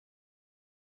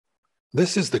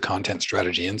This is the Content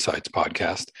Strategy Insights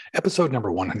podcast, episode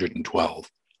number 112.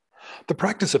 The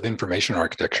practice of information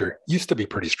architecture used to be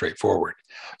pretty straightforward.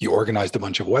 You organized a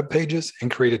bunch of web pages and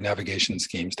created navigation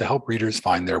schemes to help readers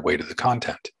find their way to the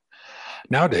content.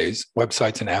 Nowadays,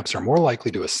 websites and apps are more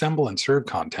likely to assemble and serve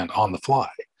content on the fly.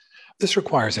 This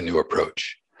requires a new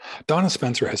approach. Donna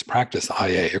Spencer has practiced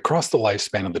IA across the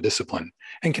lifespan of the discipline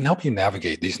and can help you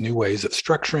navigate these new ways of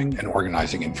structuring and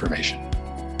organizing information.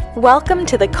 Welcome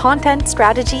to the Content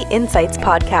Strategy Insights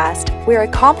podcast, where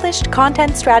accomplished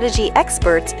content strategy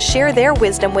experts share their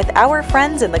wisdom with our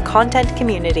friends in the content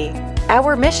community.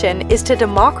 Our mission is to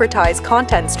democratize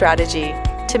content strategy,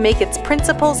 to make its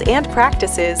principles and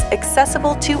practices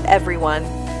accessible to everyone.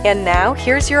 And now,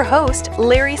 here's your host,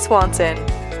 Larry Swanson.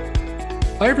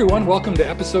 Hi, everyone. Welcome to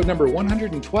episode number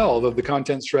 112 of the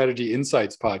Content Strategy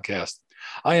Insights podcast.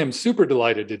 I am super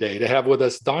delighted today to have with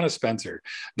us Donna Spencer.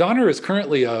 Donna is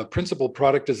currently a principal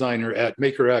product designer at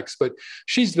MakerX, but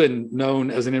she's been known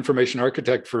as an information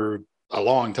architect for a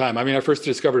long time. I first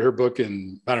discovered her book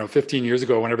in, 15 years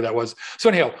ago, whenever that was. So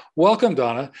anyhow, welcome,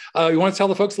 Donna. You want to tell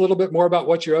the folks a little bit more about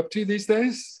what you're up to these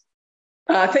days?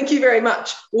 Thank you very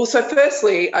much. Well, so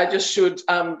firstly, I just should,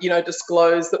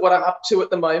 disclose that what I'm up to at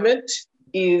the moment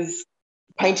is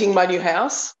painting my new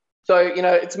house. So,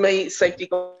 it's me, safety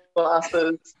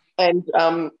glasses, and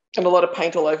a lot of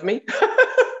paint all over me.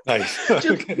 Nice. Just,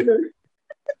 okay. Because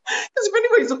if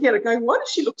anybody's looking at it going, why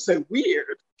does she look so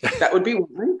weird? That would be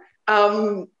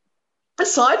one.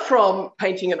 Aside from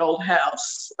painting an old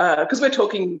house, because we're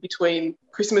talking between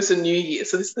Christmas and New Year,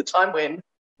 so this is the time when,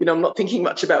 I'm not thinking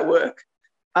much about work.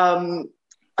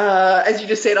 As you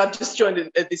just said, I've just joined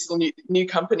this new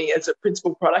company as a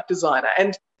principal product designer.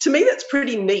 And to me, that's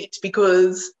pretty neat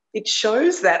because it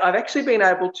shows that I've actually been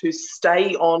able to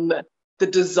stay on the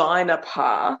designer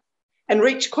path and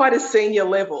reach quite a senior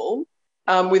level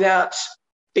without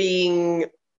being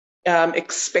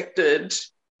expected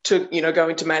to, go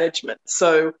into management.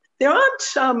 So there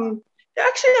actually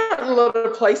aren't a lot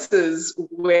of places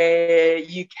where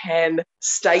you can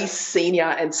stay senior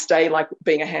and stay like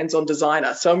being a hands-on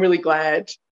designer. So I'm really glad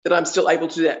that I'm still able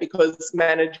to do that because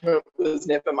management was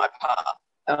never my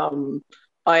path.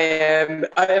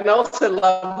 I also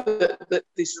love that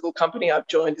this little company I've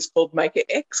joined is called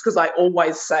MakerX because I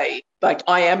always say,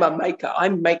 I am a maker. I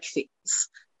make things,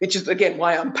 which is, again,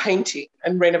 why I'm painting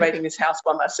and renovating this house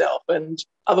by myself. And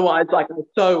otherwise, I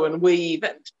sew and weave,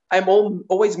 and I'm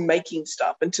always making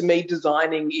stuff. And to me,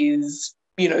 designing is,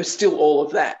 still all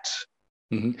of that.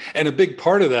 Mm-hmm. And a big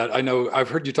part of that, I know I've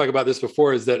heard you talk about this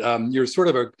before, is that you're sort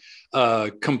of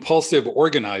a compulsive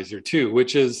organizer too,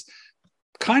 which is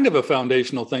kind of a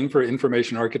foundational thing for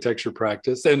information architecture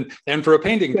practice and for a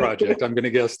painting project, I'm going to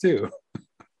guess too.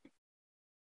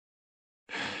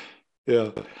 Yeah.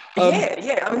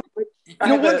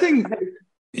 One thing,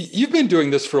 you've been doing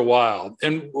this for a while,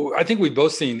 and I think we've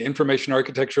both seen information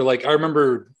architecture. Like I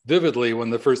remember vividly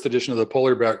when the first edition of the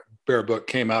Polar Bear book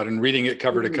came out and reading it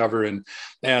cover to cover and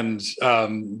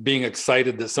being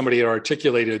excited that somebody had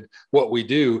articulated what we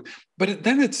do. But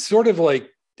then it's sort of like,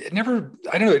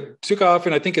 it took off,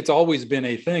 and I think it's always been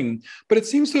a thing, but it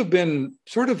seems to have been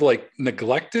sort of like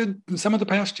neglected in some of the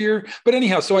past year. But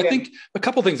anyhow, so I think a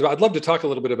couple things I'd love to talk a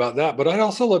little bit about that, but I'd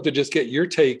also love to just get your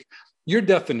take, your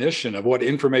definition of what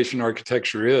information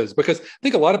architecture is, because I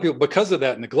think a lot of people, because of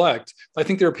that neglect, I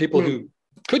think there are people who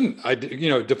couldn't,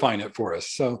 define it for us.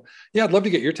 So yeah, I'd love to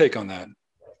get your take on that.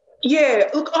 Yeah,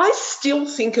 look, I still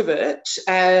think of it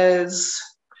as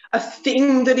a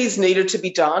thing that is needed to be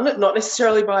done, not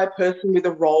necessarily by a person with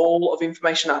a role of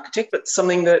information architect, but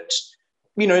something that,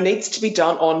 needs to be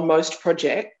done on most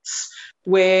projects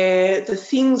where the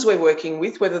things we're working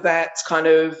with, whether that's kind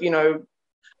of,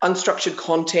 unstructured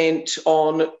content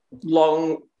on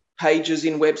long pages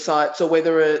in websites, or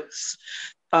whether it's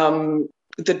the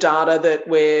data that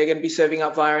we're going to be serving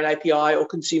up via an API or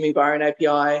consuming via an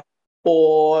API,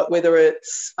 or whether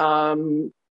it's,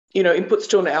 inputs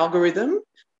to an algorithm.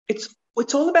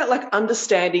 It's all about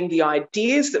understanding the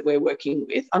ideas that we're working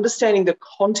with, understanding the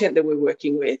content that we're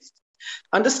working with,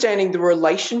 understanding the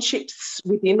relationships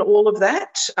within all of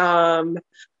that, and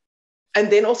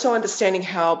then also understanding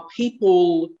how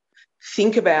people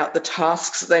think about the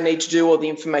tasks that they need to do or the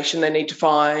information they need to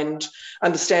find,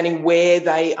 understanding where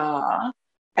they are,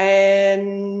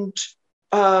 and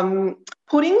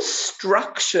putting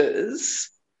structures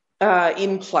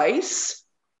in place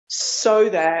so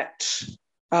that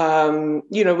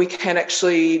we can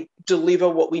actually deliver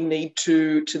what we need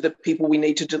to the people we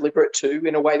need to deliver it to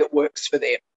in a way that works for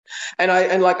them.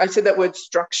 And like I said, that word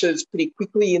structures pretty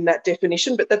quickly in that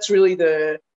definition, but that's really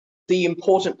the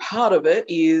important part of it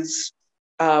is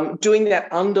doing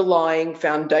that underlying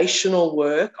foundational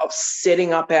work of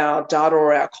setting up our data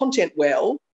or our content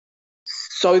well,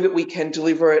 so that we can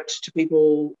deliver it to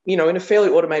people, in a fairly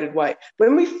automated way.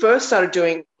 When we first started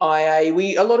doing IA,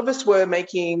 a lot of us were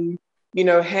making,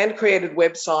 hand-created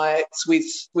websites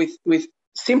with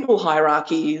simple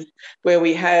hierarchies where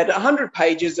we had 100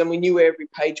 pages and we knew where every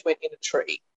page went in a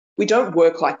tree. We don't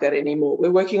work like that anymore.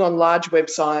 We're working on large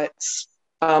websites,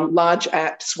 large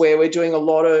apps where we're doing a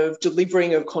lot of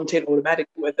delivering of content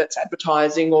automatically, whether that's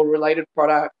advertising or related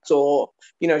products or,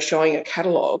 showing a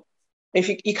catalogue. If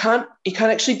you can't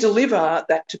actually deliver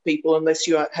that to people unless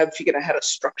you have figured out how to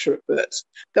structure it first.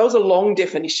 That was a long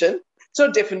definition. It's not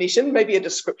a definition, maybe a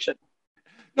description.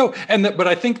 No, but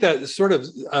I think that sort of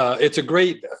it's a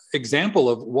great example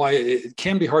of why it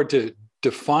can be hard to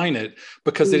define it,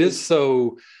 because it is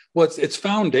so. Well, it's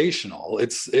foundational.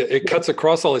 It cuts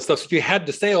across all this stuff. So you had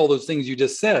to say all those things you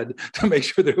just said to make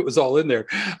sure that it was all in there.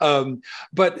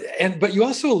 But you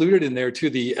also alluded in there to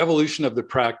the evolution of the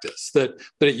practice, that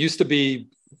it used to be,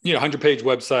 100-page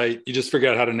website. You just figure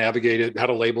out how to navigate it, how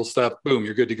to label stuff. Boom,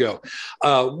 you're good to go.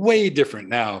 Way different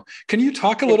now. Can you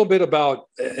talk a little bit about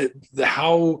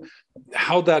how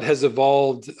that has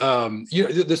evolved?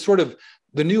 The sort of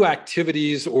the new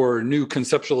activities or new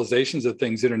conceptualizations of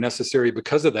things that are necessary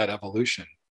because of that evolution.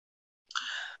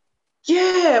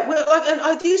 Yeah, well,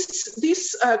 and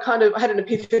this kind of, I had an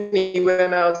epiphany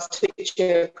when I was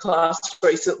teaching a class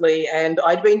recently, and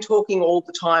I'd been talking all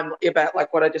the time about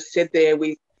like what I just said there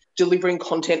with delivering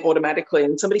content automatically,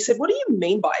 and somebody said, "What do you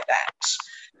mean by that?"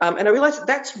 And I realised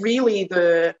that's really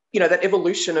that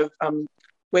evolution of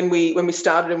when we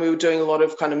started and we were doing a lot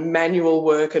of kind of manual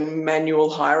work and manual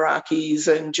hierarchies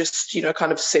and just,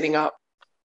 kind of setting up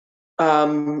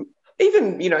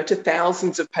even, to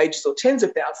thousands of pages or tens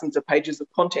of thousands of pages of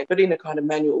content, but in a kind of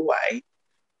manual way.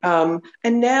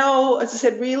 And now, as I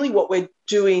said, really what we're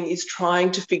doing is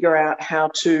trying to figure out how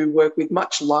to work with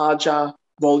much larger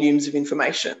volumes of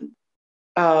information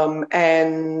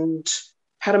and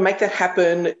how to make that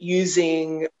happen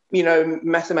using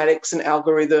mathematics and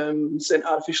algorithms and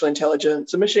artificial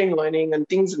intelligence and machine learning and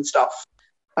things and stuff.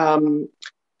 You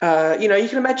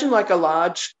can imagine like a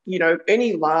large,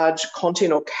 any large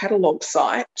content or catalogue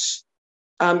site,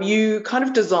 you kind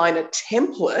of design a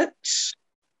template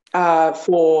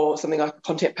for something like a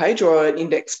content page or an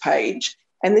index page,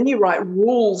 and then you write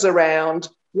rules around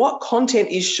what content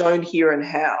is shown here and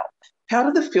how. How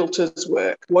do the filters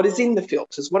work? What is in the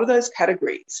filters? What are those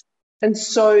categories? And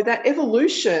so that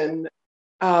evolution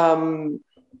from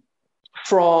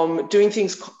doing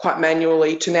things quite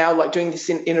manually to now like doing this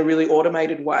in a really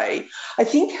automated way, I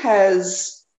think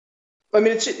it's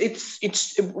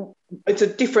a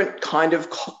different kind of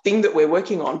thing that we're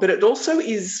working on, but it also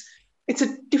it's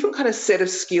a different kind of set of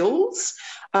skills.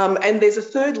 And there's a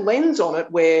third lens on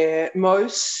it where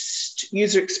most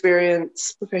user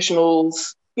experience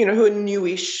professionals, who are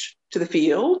newish to the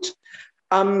field,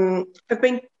 have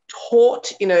been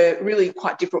taught in a really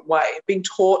quite different way. Have been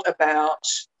taught about,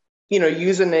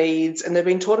 user needs, and they've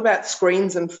been taught about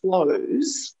screens and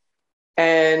flows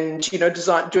and,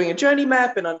 doing a journey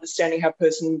map and understanding how a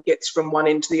person gets from one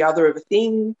end to the other of a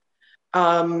thing.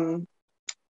 But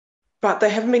they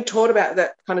haven't been taught about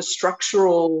that kind of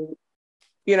structural,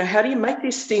 how do you make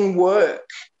this thing work?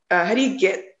 How do you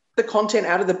get the content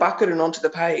out of the bucket and onto the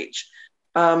page?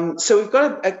 So we've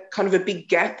got a kind of a big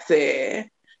gap there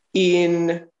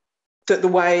in the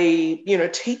way,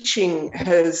 teaching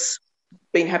has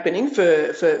been happening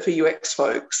for UX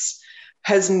folks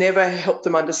has never helped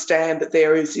them understand that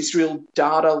there is this real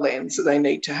data lens that they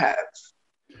need to have.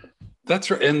 That's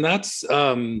right. And that's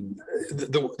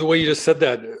the way you just said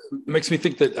that makes me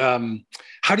think that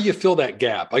how do you fill that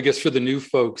gap, I guess, for the new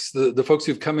folks, the folks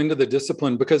who've come into the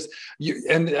discipline? Because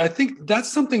and I think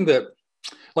that's something that,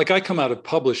 like, I come out of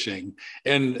publishing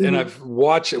and I've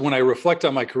watched, when I reflect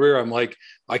on my career, I'm like,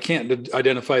 I can't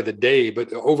identify the day,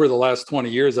 but over the last 20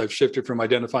 years, I've shifted from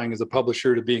identifying as a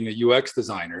publisher to being a UX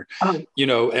designer, and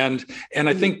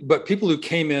I think, but people who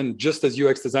came in just as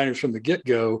UX designers from the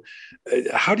get-go,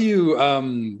 how do you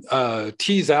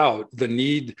tease out the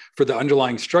need for the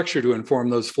underlying structure to inform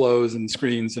those flows and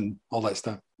screens and all that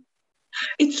stuff?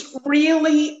 It's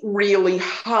really, really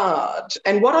hard.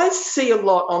 And what I see a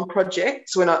lot on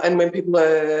projects when people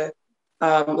are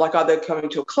like either coming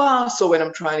to a class or when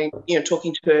I'm trying,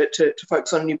 talking to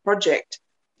folks on a new project,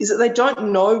 is that they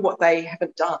don't know what they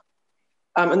haven't done.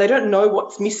 And they don't know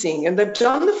what's missing. And they've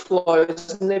done the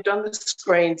flows and they've done the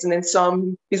screens, and then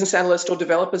some business analyst or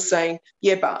developer saying,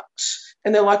 yeah, but.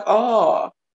 And they're like, I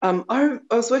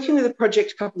was working with a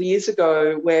project a couple of years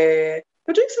ago where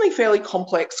they're doing something fairly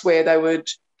complex where they would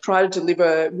try to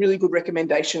deliver really good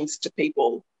recommendations to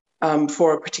people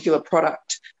for a particular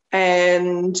product.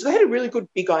 And they had a really good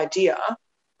big idea.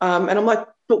 And I'm like,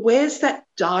 but where's that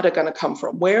data going to come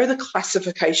from? Where are the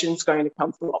classifications going to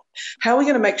come from? How are we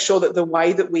going to make sure that the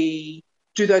way that we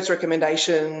do those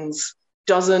recommendations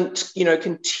doesn't,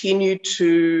 continue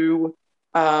to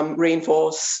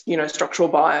reinforce, structural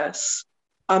bias?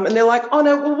 And they're like, oh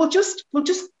no, well, we'll just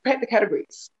create the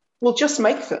categories. We'll just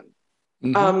make them.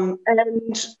 And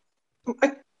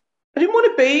I didn't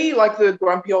want to be like the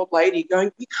grumpy old lady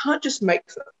going, you can't just make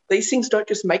them. These things don't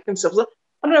just make themselves.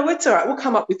 I don't know, it's all right. We'll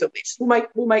come up with the list.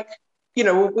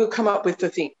 We'll come up with the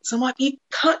things. I'm like, you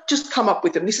can't just come up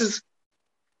with them.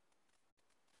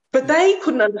 But they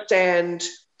couldn't understand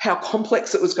how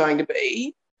complex it was going to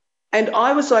be. And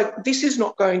I was like, this is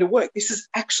not going to work. This is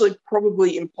actually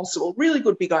probably impossible. Really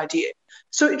good big idea.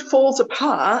 So it falls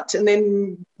apart, and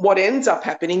then what ends up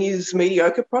happening is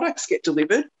mediocre products get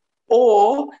delivered,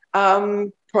 or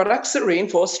products that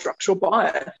reinforce structural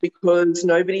bias because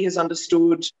nobody has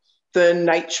understood the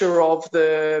nature of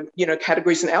the,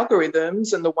 categories and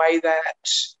algorithms and the way that,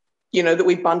 that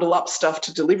we bundle up stuff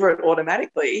to deliver it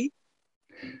automatically.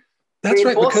 That's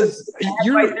right, because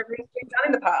everything's been done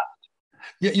in the past.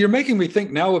 You're making me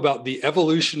think now about the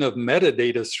evolution of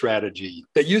metadata strategy.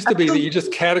 That used to be that you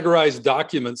just categorize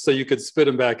documents so you could spit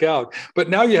them back out. But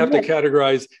now you have to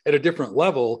categorize at a different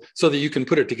level so that you can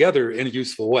put it together in a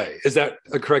useful way. Is that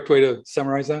a correct way to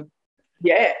summarize that?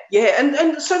 Yeah.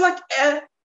 And so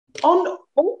on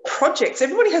all projects,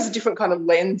 everybody has a different kind of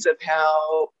lens of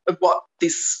what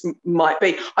this might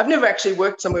be. I've never actually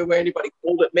worked somewhere where anybody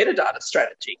called it metadata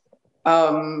strategy.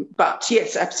 But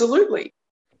yes, absolutely.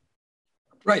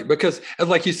 Right, because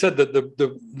like you said, that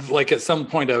the like at some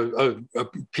point a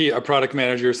product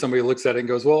manager or somebody looks at it and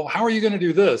goes, "Well, how are you going to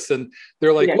do this?" And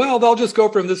they're like, "Well, they'll just go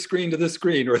from this screen to this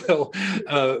screen," or they'll.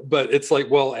 But it's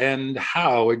like, well, and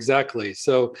how exactly?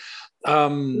 So,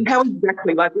 how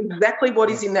exactly? Like exactly what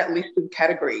is in that list of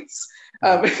categories?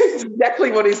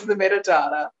 Exactly what is the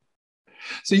metadata?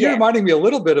 So you're reminding me a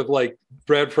little bit of like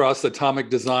Brad Frost's atomic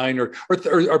design or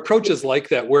approaches like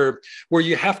that, where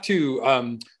you have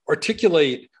to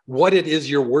articulate what it is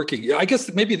you're working. I guess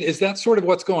maybe is that sort of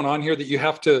what's going on here, that you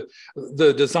have to,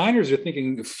 the designers are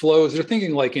thinking flows, they're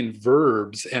thinking like in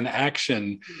verbs and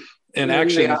action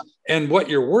and what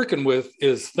you're working with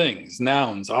is things,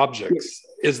 nouns, objects.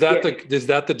 Is that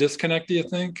the disconnect, do you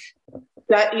think?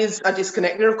 That is a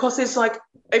disconnect. And of course, there's like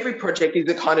every project is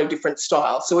a kind of different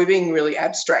style. So we're being really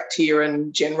abstract here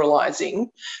and generalizing.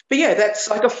 But yeah, that's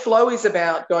like a flow is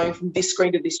about going from this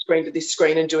screen to this screen to this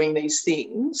screen and doing these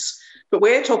things. But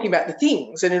we're talking about the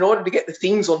things. And in order to get the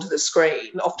things onto the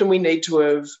screen, often we need to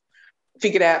have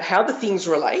figured out how the things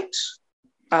relate.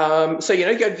 So,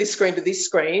 go to this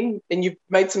screen and you've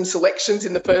made some selections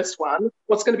in the first one.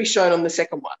 What's going to be shown on the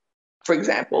second one, for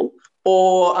example?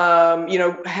 Or,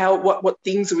 what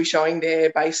things are we showing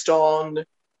there based on,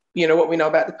 what we know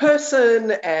about the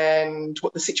person and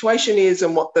what the situation is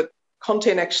and what the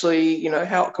content actually,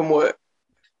 how it can work.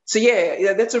 So,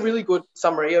 yeah, that's a really good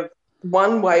summary of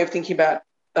one way of thinking about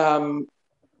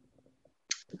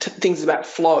things about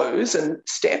flows and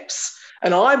steps.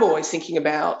 And I'm always thinking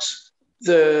about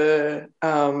the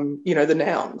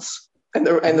nouns and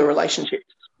the relationships.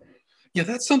 Yeah,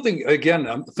 that's something, again,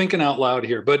 I'm thinking out loud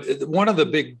here, but one of the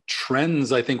big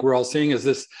trends I think we're all seeing is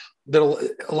this, that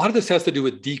a lot of this has to do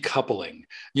with decoupling,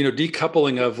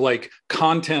 decoupling of like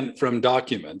content from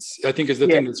documents, I think is the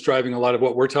thing that's driving a lot of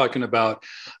what we're talking about.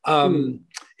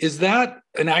 Is that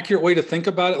an accurate way to think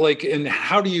about it? Like, and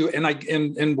how do you,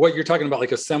 and what you're talking about,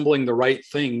 like assembling the right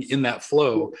thing in that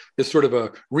flow is sort of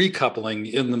a recoupling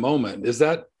in the moment. Is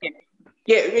that?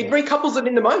 Yeah, it recouples it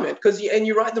in the moment and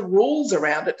you write the rules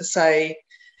around it to say,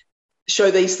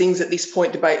 show these things at this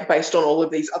point based on all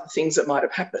of these other things that might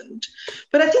have happened.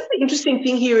 But I think the interesting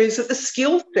thing here is that the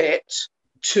skill set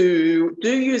to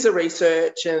do user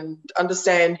research and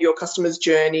understand your customer's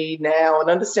journey now and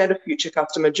understand a future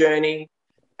customer journey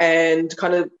and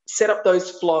kind of set up those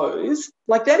flows,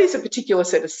 like that is a particular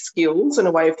set of skills and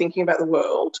a way of thinking about the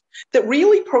world that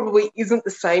really probably isn't the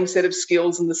same set of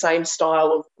skills and the same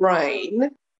style of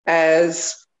brain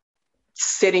as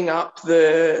setting up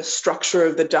the structure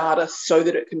of the data so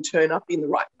that it can turn up in the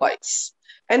right place.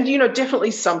 And,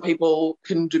 definitely some people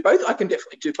can do both. I can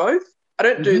definitely do both. I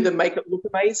don't do the make it look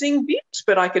amazing bit,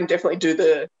 but I can definitely do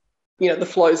the, the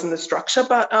flows and the structure.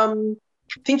 But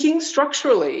thinking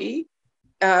structurally,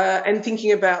 and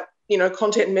thinking about,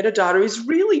 content and metadata is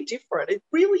really different. It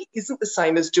really isn't the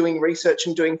same as doing research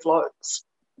and doing flows.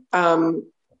 And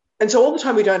so all the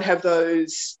time we don't have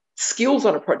those skills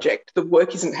on a project, the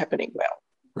work isn't happening well.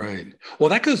 Right. Well,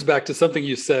 that goes back to something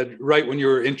you said right when you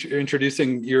were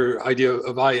introducing your idea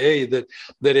of IA,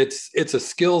 that it's a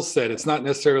skill set. It's not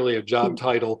necessarily a job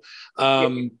title.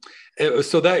 So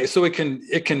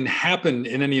it can happen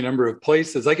in any number of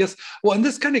places, I guess. Well, and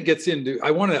this kind of gets into,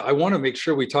 I want to make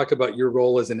sure we talk about your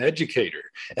role as an educator,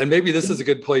 and maybe this is a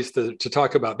good place to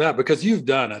talk about that, because you've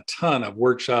done a ton of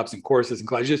workshops and courses and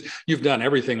classes. You've done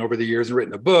everything over the years and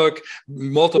written a book,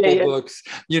 multiple books.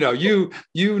 You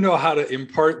know how to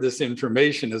impart this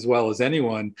information as well as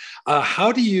anyone.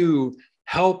 How do you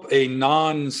help a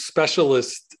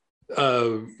non-specialist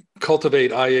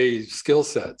cultivate IA skill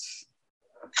sets?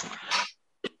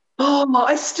 Oh,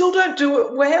 I still don't do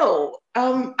it well.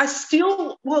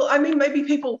 Maybe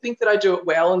people think that I do it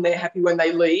well and they're happy when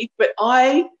they leave, but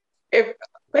maybe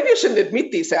I shouldn't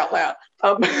admit this out loud.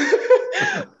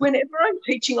 Whenever I'm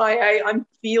teaching IA, I'm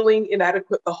feeling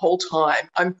inadequate the whole time.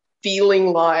 I'm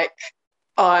feeling like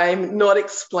I'm not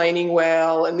explaining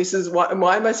well, and this is why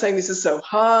am I saying this is so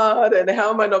hard, and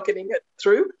how am I not getting it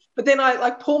through? But then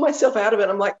I pull myself out of it.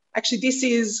 I'm like, actually,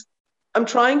 I'm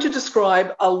trying to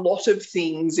describe a lot of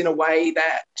things in a way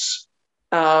that,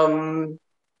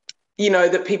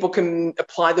 that people can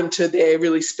apply them to their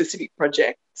really specific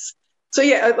projects. So,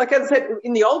 like I said,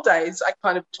 in the old days, I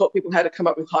kind of taught people how to come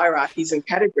up with hierarchies and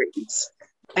categories.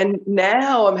 And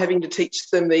now I'm having to teach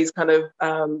them these kind of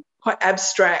quite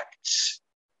abstract,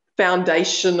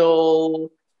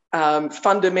 foundational,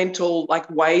 fundamental, like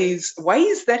ways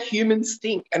that humans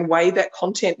think and way that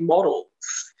content models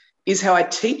is how I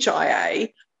teach IA,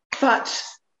 but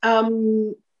I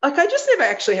just never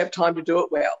actually have time to do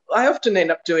it well. I often end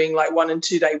up doing like 1 and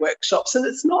 2 day workshops, and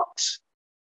it's not,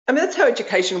 that's how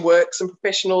education works, and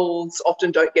professionals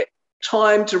often don't get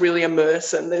time to really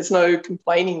immerse, and there's no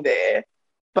complaining there.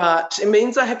 But it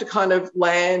means I have to kind of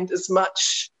land as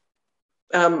much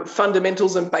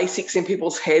fundamentals and basics in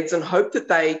people's heads and hope that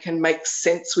they can make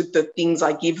sense with the things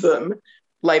I give them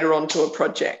later on to a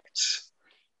project.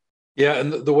 Yeah,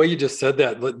 and the way you just said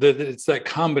that, it's that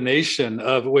combination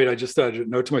of, I just started to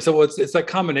note to myself, it's that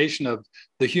combination of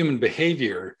the human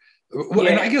behavior. Well,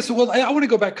 and I guess, I want to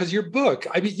go back, because your book,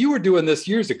 you were doing this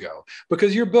years ago,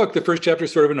 because your book, the first chapter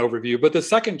is sort of an overview, but the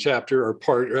second chapter or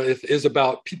part is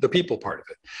about the people part of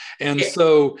it. And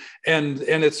so, and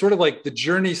it's sort of like the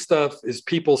journey stuff is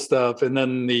people stuff, and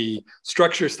then the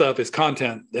structure stuff is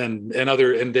content and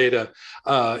data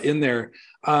in there.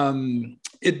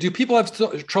 Do people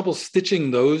have trouble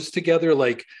stitching those together?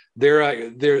 Like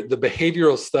they're the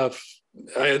behavioral stuff,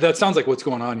 that sounds like what's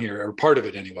going on here, or part of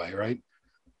it anyway, right?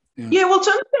 Yeah, well, to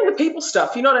understand the people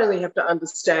stuff, you not only have to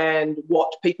understand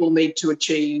what people need to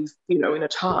achieve, in a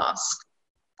task,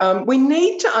 we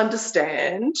need to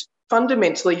understand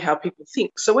fundamentally how people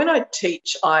think. So when I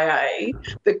teach IA,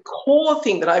 the core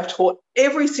thing that I've taught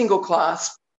every single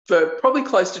class for probably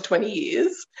close to 20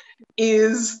 years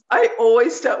is I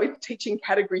always start with teaching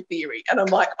category theory. And I'm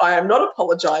like, I am not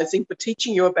apologising for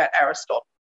teaching you about Aristotle,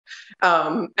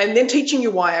 and then teaching you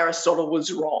why Aristotle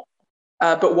was wrong.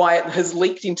 But why it has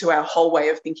leaked into our whole way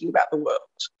of thinking about the world.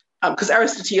 Because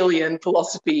Aristotelian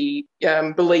philosophy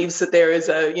believes that there is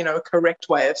a correct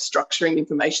way of structuring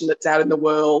information that's out in the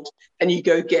world, and you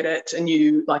go get it and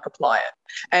you apply it.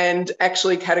 And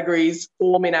actually categories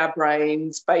form in our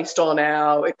brains based on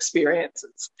our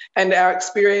experiences. And our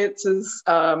experiences,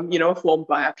 are formed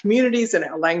by our communities and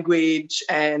our language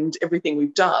and everything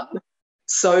we've done.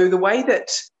 So the way that,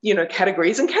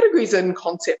 categories and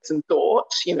concepts and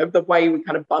thought, the way we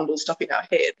kind of bundle stuff in our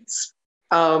heads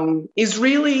is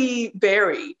really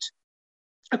varied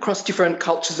across different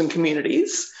cultures and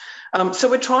communities. So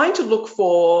we're trying to look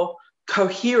for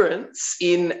coherence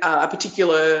in a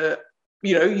particular,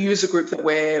 user group that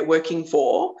we're working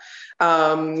for,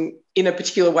 in a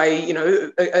particular way,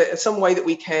 some way that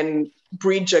we can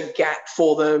bridge a gap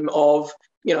for them of,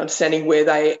 understanding where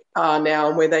they are now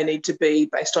and where they need to be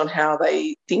based on how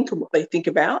they think and what they think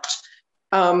about.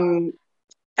 And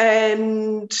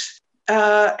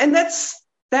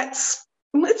that's it's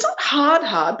not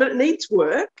hard, but it needs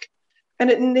work,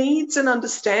 and it needs an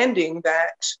understanding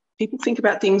that people think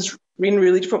about things in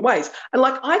really different ways. And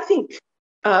I think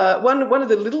one of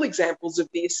the little examples of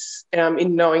this,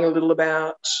 in knowing a little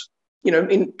about,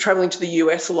 in traveling to the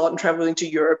US a lot and traveling to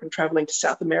Europe and traveling to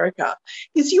South America,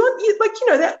 is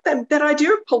that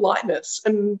idea of politeness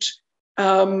and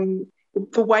the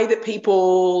way that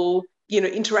people,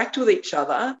 interact with each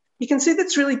other. You can see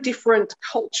that's really different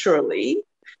culturally.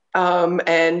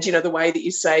 And, the way that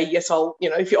you say, yes, I'll,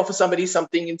 if you offer somebody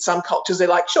something, in some cultures, they're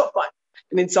like, sure, fine.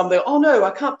 And in some, they're, oh, no,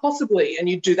 I can't possibly. And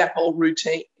you do that whole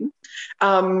routine.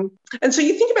 And so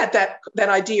you think about that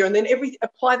idea, and then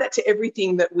apply that to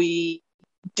everything that we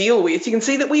deal with. You can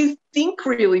see that we think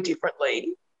really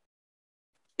differently.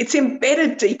 It's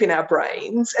embedded deep in our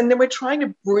brains, and then we're trying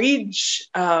to bridge,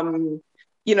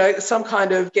 some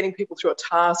kind of getting people through a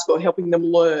task or helping them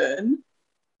learn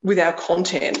with our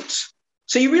content.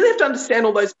 So you really have to understand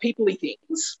all those people-y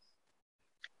things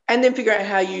and then figure out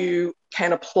how you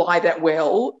can apply that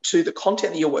well to the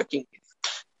content that you're working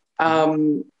with.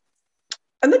 And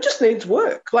that just needs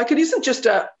work. Like, it isn't just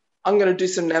I'm going to do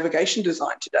some navigation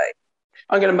design today.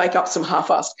 I'm going to make up some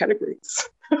half-assed categories.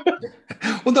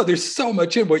 Well, no, there's so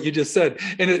much in what you just said.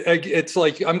 And it's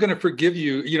like, I'm going to forgive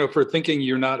you, for thinking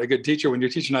you're not a good teacher when you're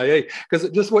teaching IA, because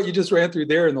just what you just ran through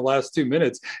there in the last 2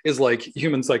 minutes is like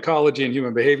human psychology and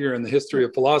human behavior and the history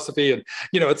of philosophy. And,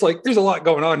 it's like, there's a lot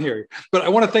going on here. But I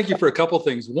want to thank you for a couple of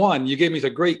things. One, you gave me the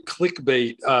great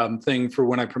clickbait thing for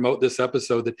when I promote this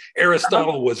episode, that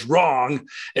Aristotle was wrong,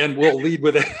 and we'll lead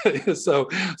with it. So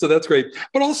that's great.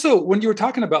 But also, when you were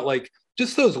talking about like,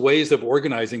 just those ways of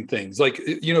organizing things, like,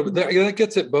 that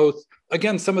gets at both,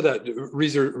 again, some of that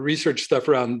research stuff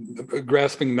around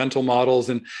grasping mental models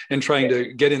and trying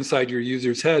to get inside your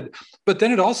user's head. But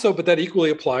then that equally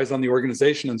applies on the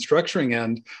organization and structuring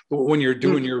end when you're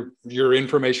doing your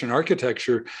information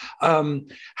architecture.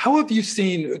 How have you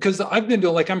seen, because I've been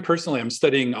doing, I'm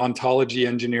studying ontology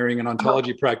engineering and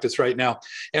ontology practice right now,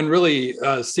 and really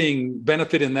seeing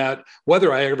benefit in that,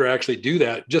 whether I ever actually do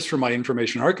that, just for my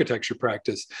information architecture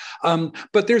practice.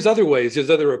 But there's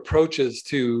other approaches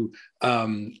to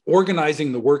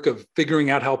organizing the work of figuring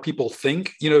out how people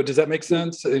think. Does that make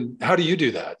sense? And how do you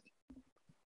do that?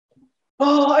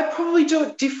 Oh, I probably do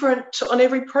it different on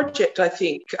every project, I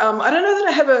think. I don't know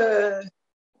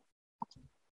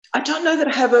that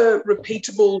I have a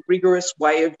repeatable, rigorous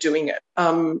way of doing it.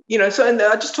 And I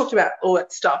just talked about all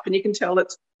that stuff, and you can tell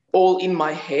it's all in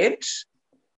my head.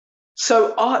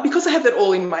 So because I have that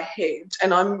all in my head,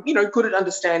 and I'm, good at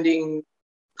understanding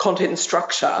content and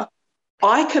structure,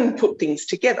 I can put things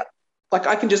together. Like,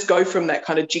 I can just go from that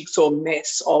kind of jigsaw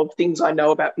mess of things I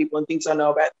know about people and things I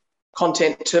know about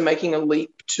content to making a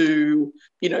leap to,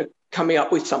 coming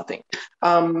up with something.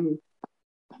 But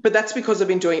that's because I've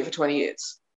been doing it for 20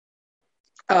 years.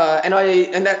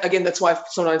 That's why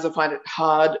sometimes I find it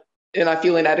hard and I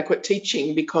feel inadequate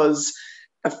teaching, because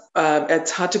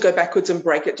it's hard to go backwards and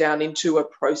break it down into a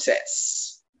process.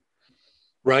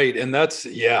 Right. And that's,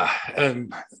 that's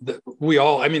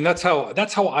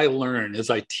how I learn, as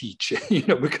I teach,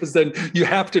 because then you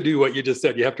have to do what you just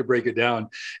said. You have to break it down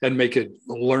and make it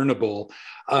learnable.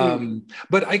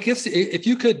 But I guess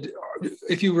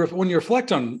when you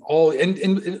reflect on all,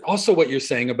 and also what you're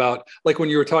saying about, like, when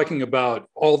you were talking about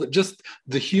just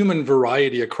the human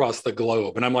variety across the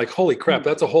globe, and I'm like, holy crap,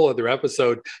 that's a whole other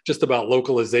episode just about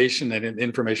localization and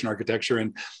information architecture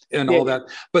and all that.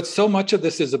 But so much of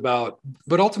this is about,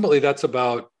 but ultimately that's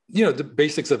about, the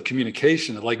basics of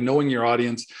communication, like knowing your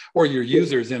audience or your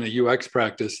users in a UX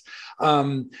practice,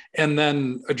 and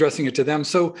then addressing it to them.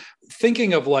 So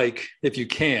thinking of, like, if you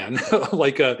can,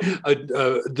 like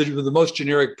the most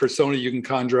generic persona you can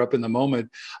conjure up in the moment,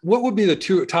 what would be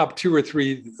the top 2 or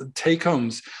 3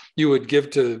 take-homes you would give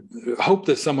to hope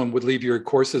that someone would leave your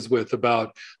courses with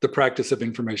about the practice of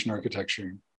information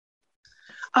architecture?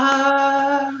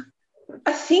 I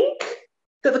think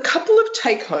that the couple of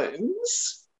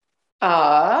take-homes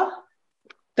are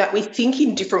that we think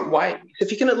in different ways.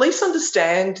 If you can at least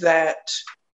understand that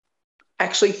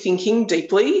actually thinking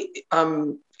deeply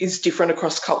is different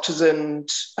across cultures and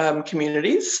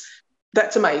communities,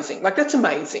 that's amazing. Like, that's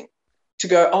amazing to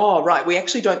go, oh, right, we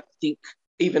actually don't think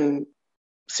even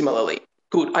similarly.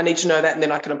 Good, I need to know that, and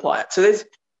then I can apply it. So there's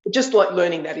just, like,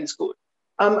 learning that is good.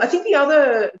 I think the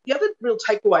other real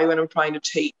takeaway when I'm trying to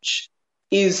teach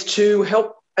is to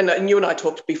help, and you and I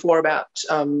talked before about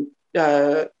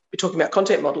we're talking about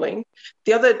content modelling.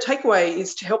 The other takeaway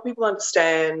is to help people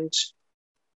understand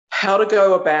how to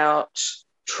go about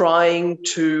trying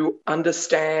to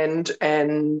understand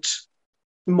and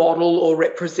model or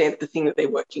represent the thing that they're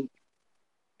working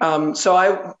with. So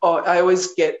I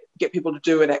always get people to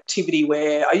do an activity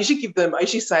where I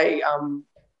usually say,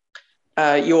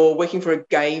 you're working for a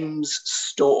games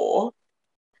store,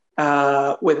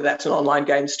 whether that's an online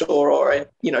game store or a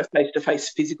face-to-face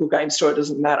physical game store, it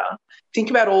doesn't matter. Think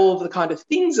about all of the kind of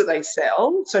things that they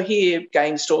sell. So here,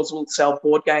 game stores will sell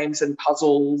board games and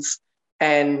puzzles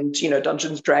and,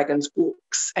 Dungeons, Dragons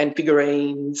books and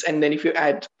figurines. And then if you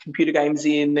add computer games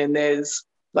in, then there's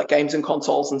like games and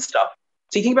consoles and stuff.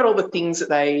 So you think about all the things that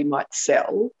they might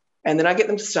sell, and then I get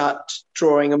them to start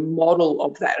drawing a model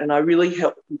of that. And I really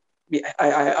help,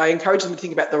 I encourage them to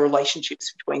think about the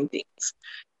relationships between things.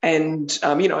 And,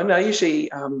 and I usually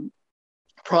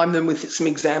prime them with some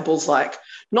examples like,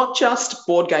 not just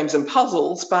board games and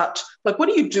puzzles, but like, what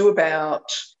do you do about,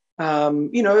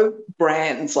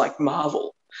 brands like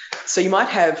Marvel? So you might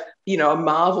have, a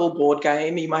Marvel board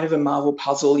game, you might have a Marvel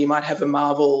puzzle, you might have a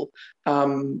Marvel,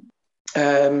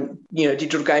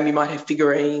 digital game, you might have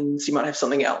figurines, you might have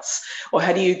something else. Or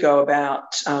how do you go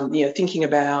about, thinking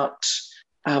about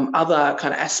other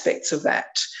kind of aspects of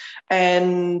that?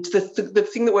 And the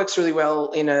thing that works really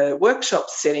well in a workshop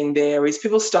setting there is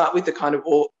people start with the kind of,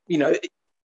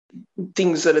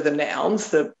 things that are the nouns,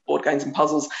 the board games and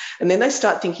puzzles, and then they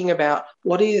start thinking about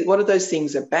what are those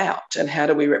things about and how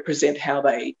do we represent how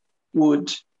they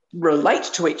would relate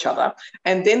to each other.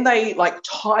 And then they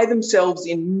tie themselves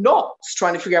in knots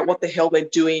trying to figure out what the hell they're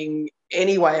doing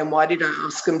anyway and why did I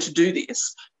ask them to do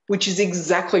this, which is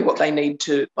exactly what they need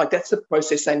to, that's the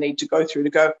process they need to go through to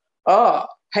go, oh,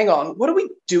 hang on, what are we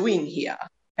doing here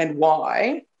and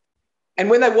why? And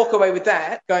when they walk away with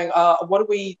that, going, what are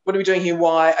we doing here?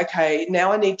 Why? Okay,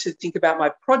 now I need to think about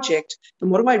my project and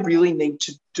what do I really need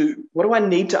to do? What do I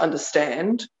need to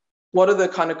understand? What are the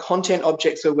kind of content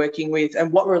objects we're working with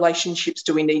and what relationships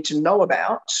do we need to know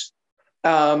about?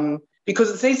 Because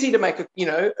it's easy to make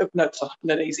no, it's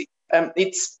not easy.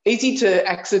 It's easy to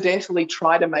accidentally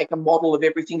try to make a model of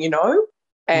everything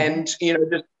and,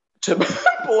 just to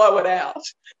blow it out.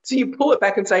 So you pull it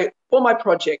back and say, for my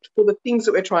project, for the things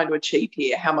that we're trying to achieve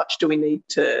here, how much do we need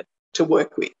to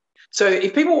work with? So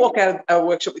if people walk out of our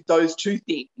workshop with those two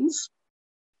things,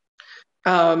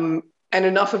 and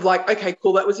enough of okay,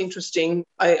 cool, that was interesting.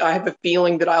 I have a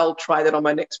feeling that I'll try that on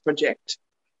my next project.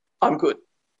 I'm good.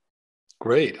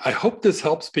 Great. I hope this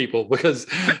helps people because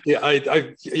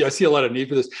I see a lot of need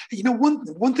for this.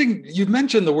 One thing, you've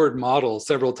mentioned the word model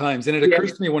several times, and it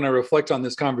occurs to me when I reflect on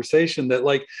this conversation that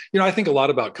I think a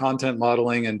lot about content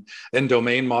modeling and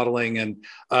domain modeling and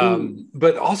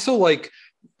but also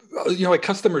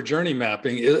customer journey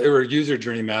mapping or user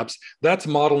journey maps, that's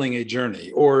modeling a journey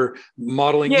or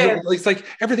modeling. It's like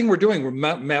everything we're doing, we're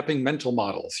mapping mental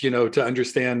models, to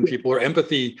understand people, or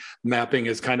empathy mapping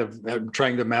is kind of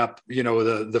trying to map,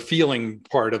 the feeling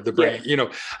part of the brain,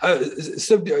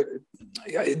 So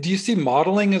do you see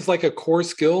modeling as a core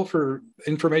skill for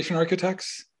information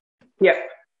architects? Yeah.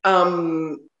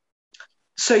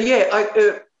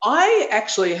 I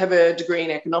actually have a degree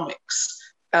in economics.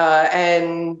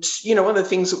 And one of the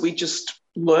things that we just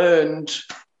learned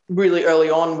really early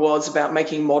on was about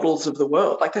making models of the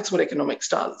world. That's what economics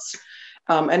does.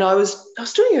 And I was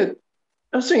doing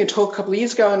a talk a couple of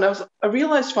years ago, and I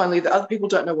realised finally that other people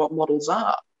don't know what models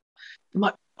are. I'm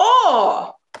like,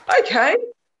 oh, okay.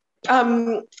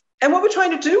 And what we're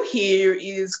trying to do here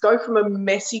is go from a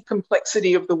messy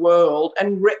complexity of the world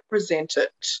and represent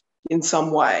it in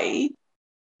some way,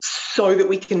 so that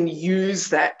we can use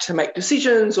that to make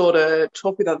decisions or to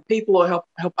talk with other people or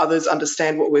help others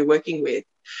understand what we're working with.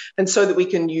 And so that we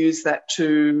can use that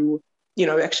to,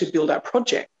 actually build our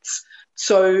projects.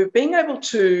 So being able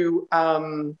to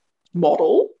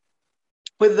model,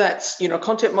 whether that's,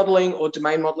 content modeling or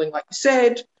domain modeling, like you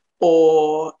said,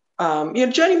 or,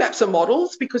 journey maps are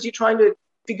models because you're trying to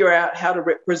figure out how to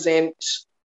represent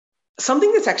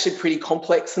something that's actually pretty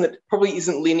complex and that probably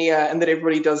isn't linear and that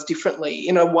everybody does differently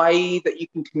in a way that you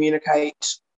can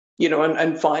communicate,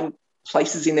 and find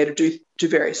places in there to do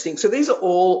various things. So these are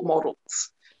all models.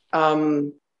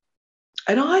 And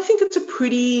I think it's a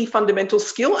pretty fundamental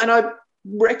skill, and I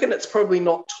reckon it's probably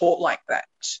not taught like that.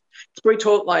 It's probably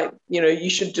taught you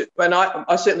should do, and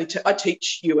I certainly I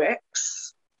teach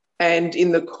UX, and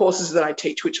in the courses that I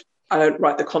teach, which I don't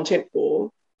write the content for,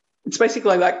 it's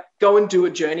basically go and do a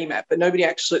journey map, but nobody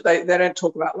actually, they don't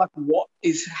talk about what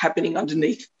is happening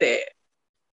underneath there.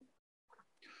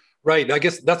 Right. I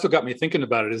guess that's what got me thinking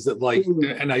about it is that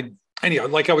and I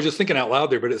was just thinking out loud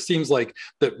there, but it seems like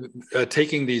that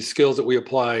taking these skills that we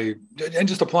apply and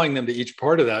just applying them to each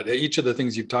part of that, each of the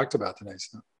things you've talked about tonight.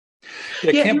 So,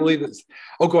 I can't believe this.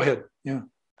 Oh, go ahead. Yeah.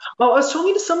 Well, I was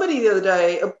talking to somebody the other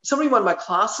day, somebody in one of my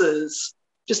classes,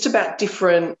 just about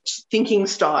different thinking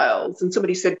styles. And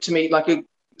somebody said to me,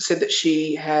 said that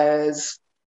she has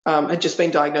had just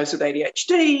been diagnosed with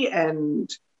ADHD, and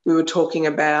we were talking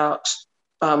about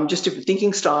just different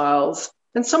thinking styles.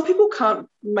 And some people can't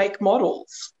make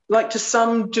models. To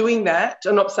some doing that,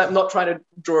 I'm not trying to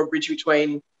draw a bridge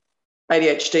between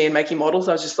ADHD and making models.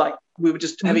 I was just we were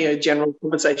just having a general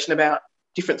conversation about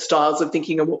different styles of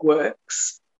thinking and what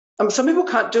works. Some people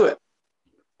can't do it.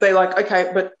 They're okay,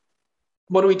 but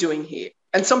what are we doing here?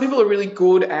 And some people are really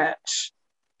good at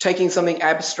taking something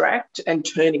abstract and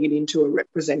turning it into a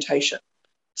representation.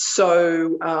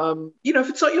 So, if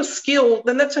it's not your skill,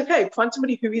 then that's okay. Find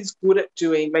somebody who is good at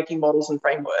making models and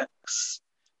frameworks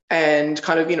and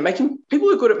kind of, making people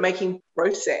who are good at making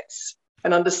process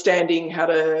and understanding how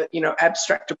to,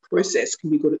 abstract a process can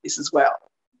be good at this as well.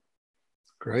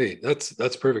 Great. That's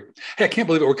perfect. Hey, I can't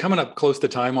believe it. We're coming up close to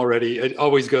time already. It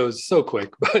always goes so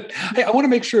quick. But hey, I want to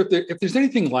make sure if there's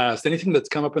anything that's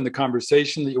come up in the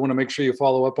conversation that you want to make sure you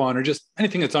follow up on, or just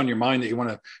anything that's on your mind that you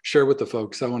want to share with the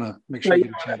folks, I want to make sure you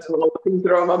get a chance. A lot of things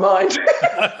that are on my mind.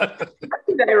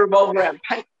 They revolve around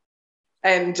paint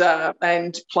and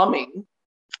plumbing.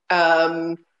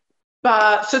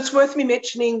 But so it's worth me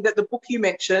mentioning that the book you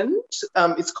mentioned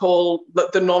is called,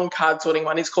 the non-card sorting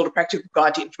one is called A Practical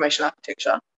Guide to Information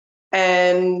Architecture.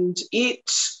 And it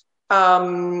is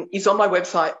on my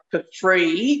website for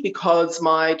free because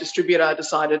my distributor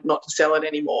decided not to sell it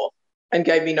anymore and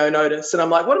gave me no notice. And I'm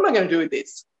like, what am I going to do with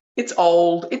this? It's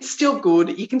old. It's still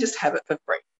good. You can just have it for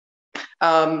free.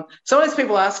 Sometimes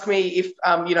people ask me if,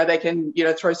 they can,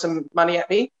 throw some money at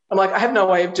me. I'm like, I have no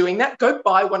way of doing that. Go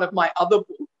buy one of my other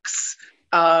books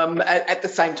at the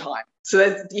same time. So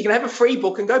that you can have a free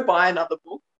book and go buy another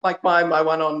book, like buy my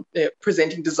one on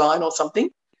presenting design or something,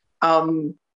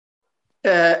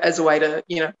 as a way to,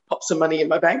 pop some money in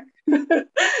my bank.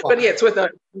 But yeah, it's worth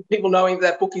people knowing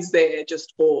that book is there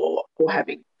just for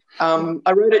having.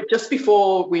 I wrote it just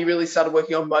before we really started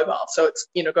working on mobile. So it's,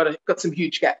 got some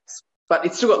huge gaps, but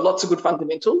it's still got lots of good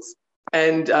fundamentals,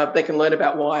 and they can learn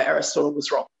about why Aristotle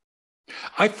was wrong.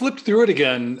 I flipped through it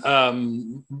again,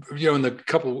 in the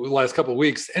last couple of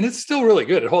weeks, and it's still really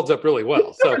good. It holds up really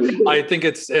well. So I think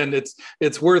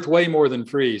it's worth way more than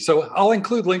free. So I'll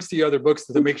include links to your other books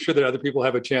to make sure that other people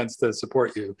have a chance to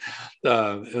support you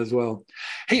as well.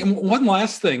 Hey, and one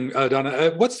last thing,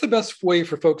 Donna, what's the best way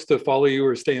for folks to follow you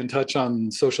or stay in touch on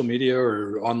social media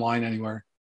or online anywhere?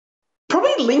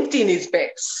 Probably LinkedIn is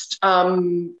best.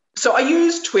 So I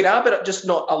use Twitter, but just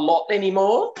not a lot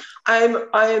anymore.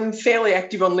 I'm fairly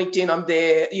active on LinkedIn. I'm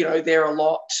there a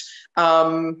lot.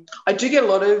 I do get a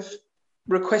lot of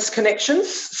request connections.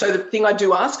 So the thing I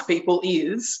do ask people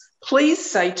is, please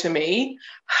say to me,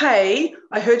 hey,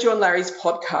 I heard you on Larry's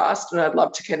podcast and I'd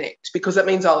love to connect, because that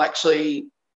means I'll actually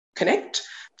connect.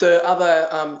 The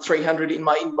other 300 in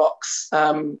my inbox,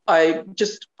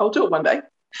 I'll do it one day.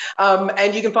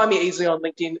 And you can find me easily on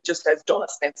LinkedIn just as Donna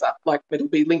Spencer. Like, it'll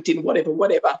be LinkedIn,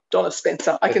 whatever, Donna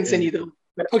Spencer. I can send you the.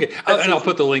 Okay, and I'll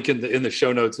put the link in the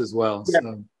show notes as well. Yeah.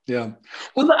 So, yeah.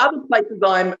 Well, the other places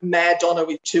I'm Mad Donna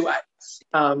with 2 A's,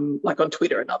 like on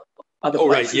Twitter and other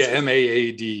places. Right, yeah,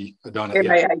 MAAD, Donna.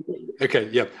 MAAD. Yeah. Okay,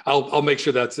 yeah, I'll make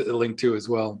sure that's a link too as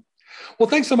well. Well,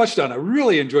 thanks so much, Donna. I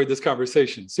really enjoyed this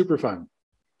conversation. Super fun.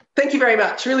 Thank you very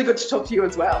much. Really good to talk to you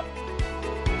as well.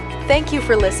 Thank you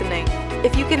for listening.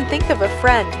 If you can think of a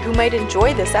friend who might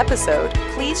enjoy this episode,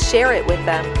 please share it with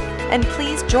them. And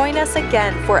please join us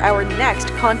again for our next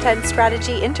content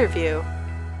strategy interview.